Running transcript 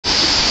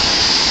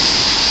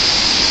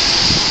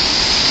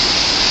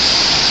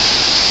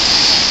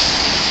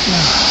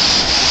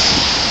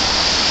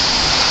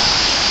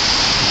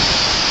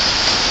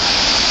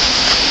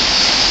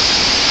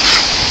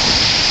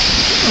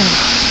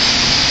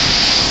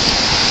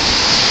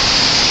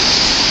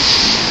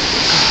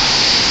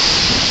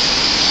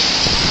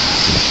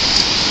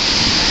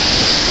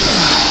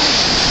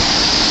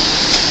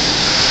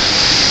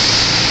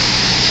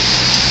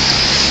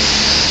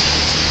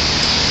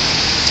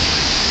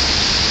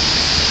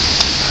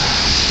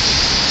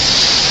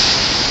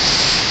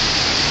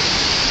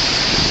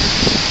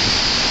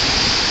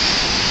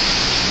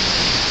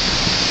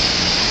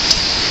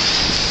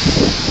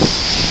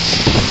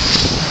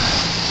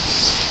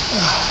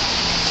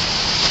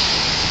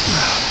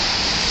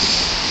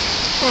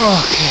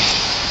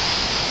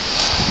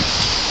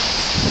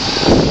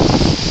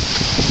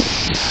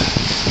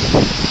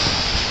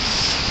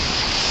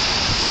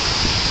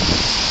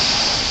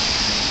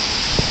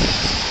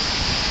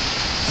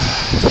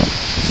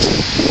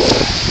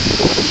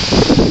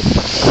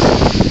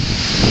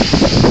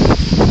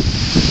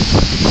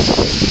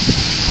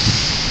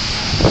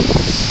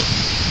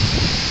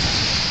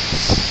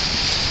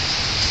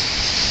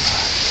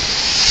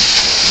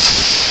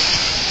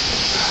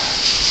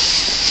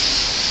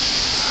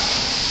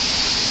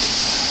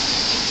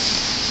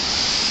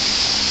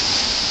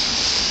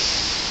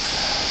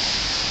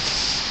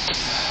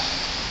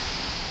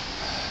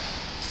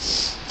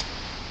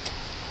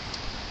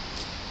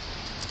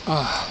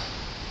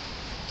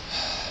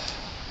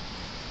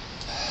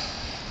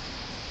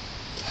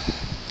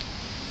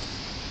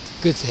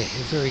Good day,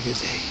 a very good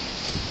day.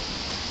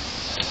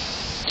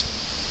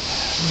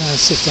 I'm gonna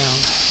sit down.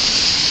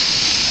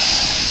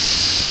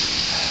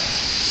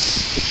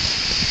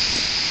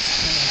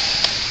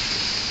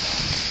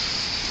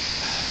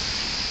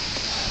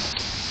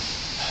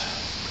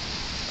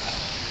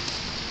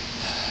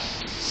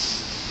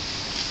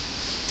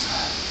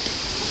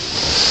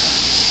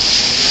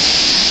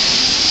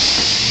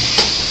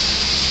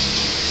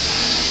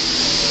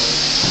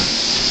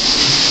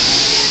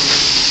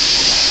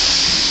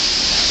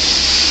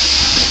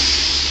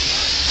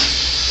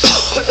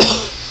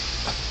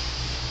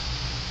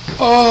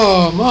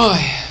 Oh my!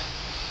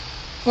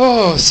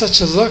 Oh,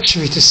 such a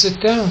luxury to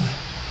sit down.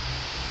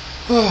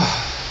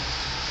 Oh.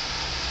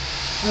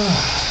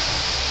 Oh.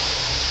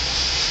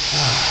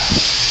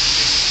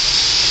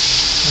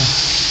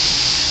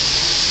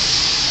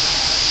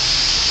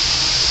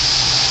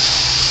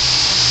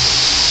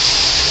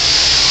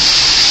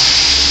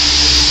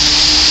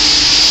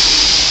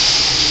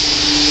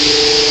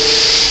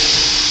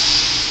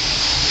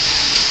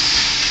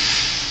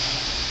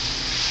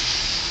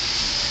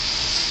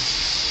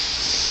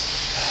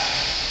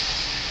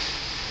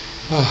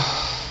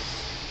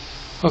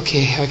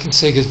 Okay, I can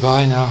say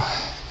goodbye now.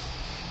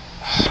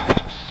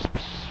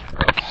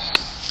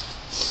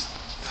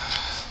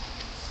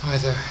 Hi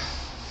there.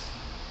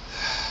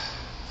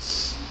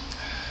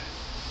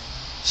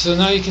 So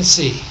now you can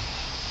see,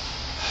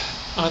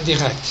 on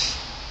direct,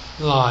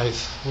 live,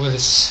 what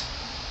it's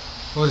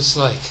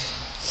like.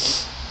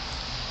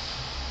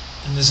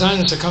 And the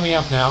Zionists are coming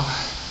up now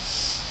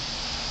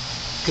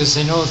because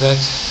they know that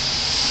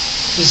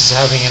this is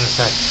having an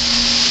effect,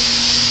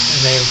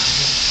 and they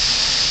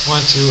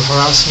want to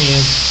harass me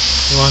and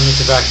they want me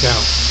to back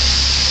down.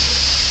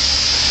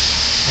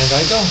 And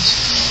I don't.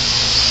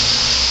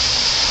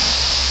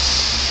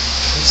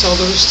 That's all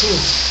there is to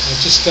it. I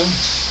just don't.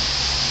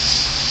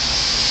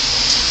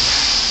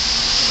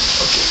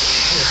 Okay,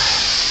 here.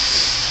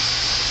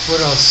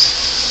 What else?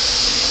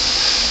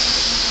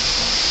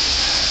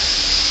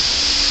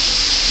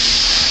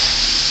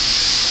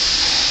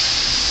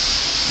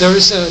 There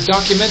is a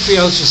documentary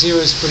Al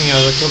Jazeera is putting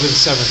out October the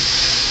 7th.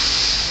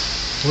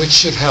 Which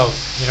should help,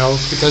 you know,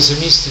 because there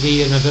needs to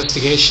be an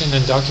investigation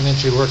and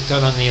documentary work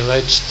done on the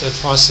alleged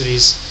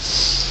atrocities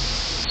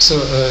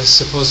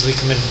supposedly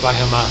committed by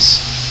Hamas.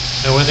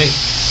 And when the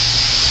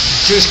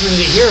Jewish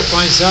community here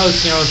finds out,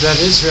 you know, that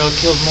Israel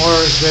killed more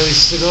Israeli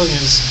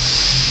civilians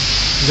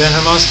than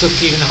Hamas took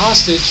even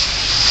hostage,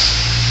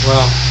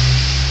 well,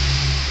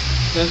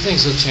 then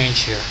things will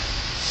change here.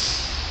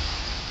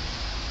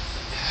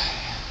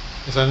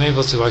 If I'm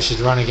able to, I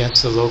should run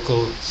against the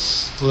local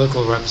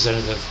political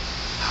representative.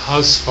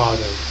 House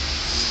father.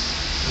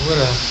 What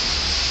a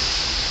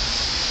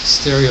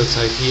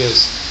stereotype he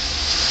is.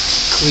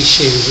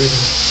 Cliche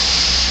ridden.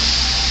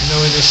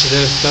 No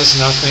initiative, does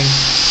nothing.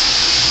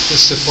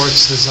 Just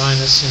supports the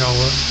Zionists, you know,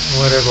 in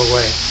whatever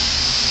way.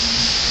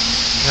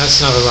 That's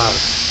not allowed.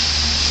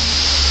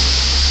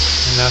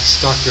 And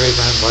that's Dr.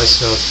 Abraham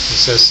Weizfeld who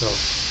says so.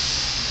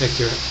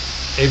 Dr.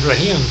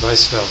 Abraham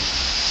Weizfeld.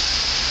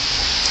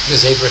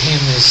 Because Abraham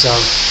is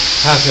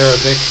half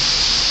Arabic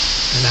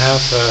and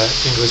half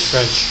English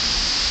French,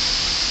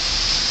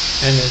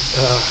 and it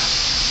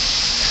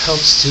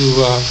helps to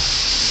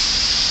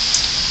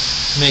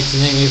make the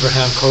name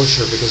Abraham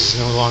kosher because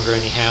there's no longer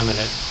any ham in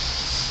it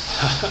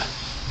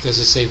because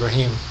it's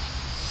Abraham.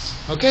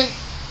 Okay.